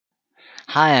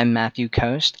Hi, I'm Matthew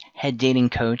Coast, head dating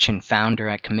coach and founder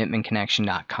at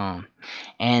CommitmentConnection.com.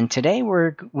 And today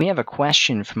we have a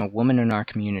question from a woman in our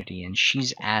community, and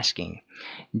she's asking,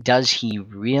 does he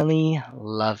really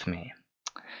love me?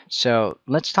 So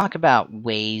let's talk about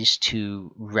ways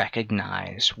to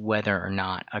recognize whether or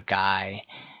not a guy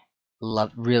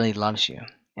really loves you.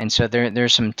 And so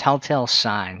there's some telltale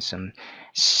signs, some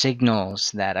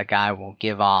signals that a guy will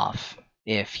give off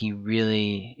if he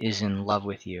really is in love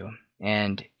with you.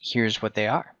 And here's what they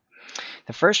are.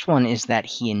 The first one is that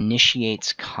he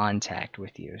initiates contact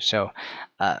with you. So,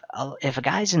 if a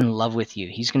guy's in love with you,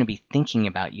 he's going to be thinking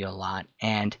about you a lot,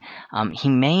 and he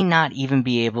may not even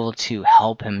be able to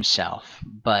help himself,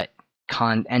 but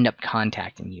end up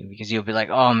contacting you because you'll be like,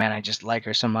 "Oh man, I just like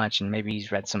her so much," and maybe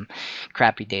he's read some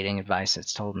crappy dating advice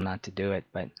that's told him not to do it,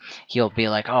 but he'll be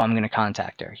like, "Oh, I'm going to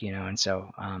contact her," and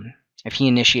so. If he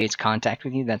initiates contact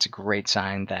with you, that's a great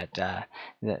sign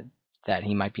that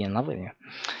he might be in love with you.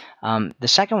 The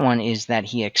second one is that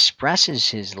he expresses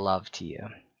his love to you.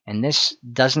 And this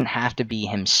doesn't have to be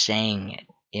him saying it.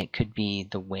 It could be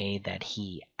the way that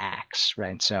he acts,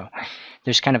 right? So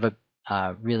there's kind of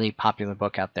a really popular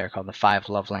book out there called The Five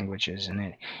Love Languages, and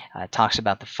it talks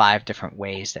about the 5 different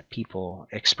ways that people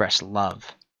express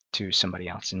love to somebody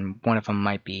else. And one of them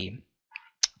might be,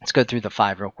 let's go through the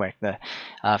 5 real quick. The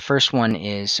first one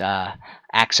is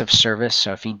acts of service.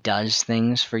 So if he does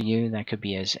things for you, that could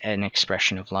be as an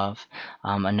expression of love.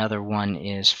 Another one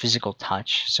is physical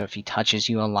touch. So if he touches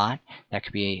you a lot, that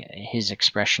could be his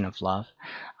expression of love.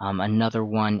 Another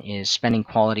one is spending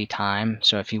quality time.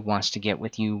 So if he wants to get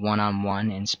with you one-on-one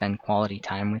and spend quality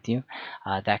time with you,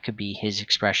 that could be his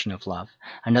expression of love.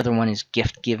 Another one is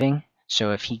gift giving.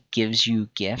 So if he gives you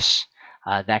gifts,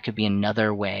 that could be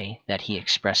another way that he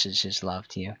expresses his love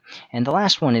to you. And the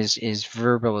last one is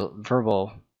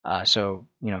verbal. So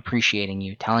appreciating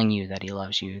you, telling you that he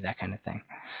loves you, that kind of thing.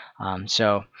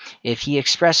 So if he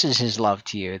expresses his love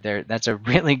to you, that's a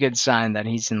really good sign that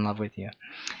he's in love with you.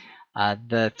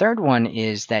 The third one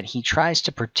is that he tries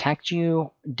to protect you,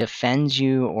 defends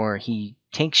you, or he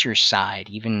takes your side,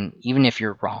 even if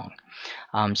you're wrong.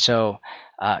 So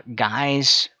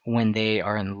guys, when they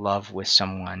are in love with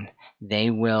someone,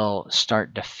 they will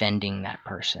start defending that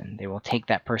person. They will take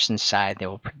that person's side. They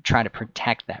will try to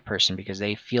protect that person because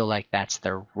they feel like that's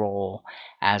their role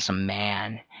as a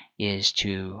man, is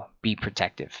to be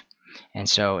protective. And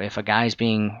so if a guy's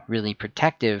being really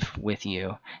protective with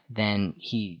you, then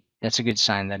that's a good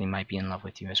sign that he might be in love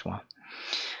with you as well.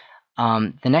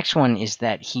 The next one is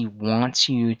that he wants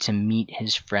you to meet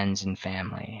his friends and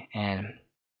family. And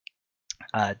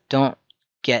don't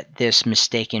get this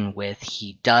mistaken with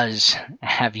he does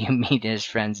have you meet his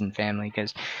friends and family,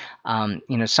 because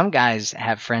some guys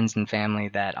have friends and family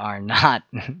that are not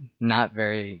not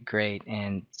very great,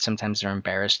 and sometimes they're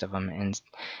embarrassed of them, and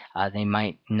they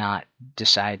might not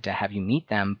decide to have you meet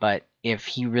them. But if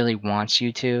he really wants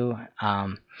you to,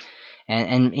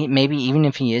 maybe even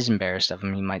if he is embarrassed of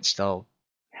them, he might still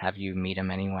have you meet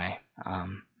him anyway.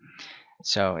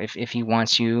 So if he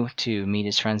wants you to meet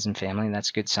his friends and family, that's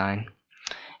a good sign.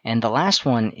 And the last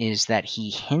one is that he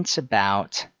hints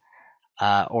about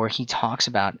or he talks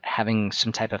about having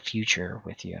some type of future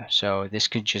with you. So this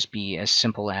could just be as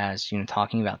simple as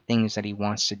talking about things that he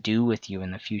wants to do with you in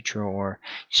the future, or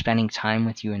spending time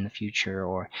with you in the future,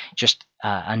 or just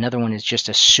another one is just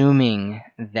assuming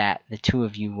that the two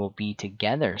of you will be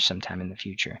together sometime in the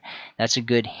future. That's a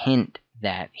good hint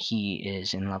that he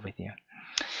is in love with you.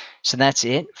 So that's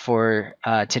it for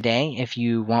today. If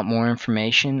you want more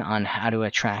information on how to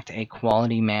attract a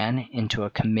quality man into a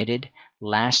committed,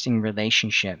 lasting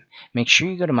relationship, make sure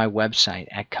you go to my website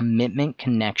at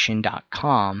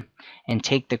commitmentconnection.com and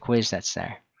take the quiz that's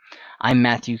there. I'm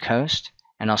Matthew Coast,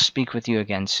 and I'll speak with you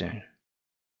again soon.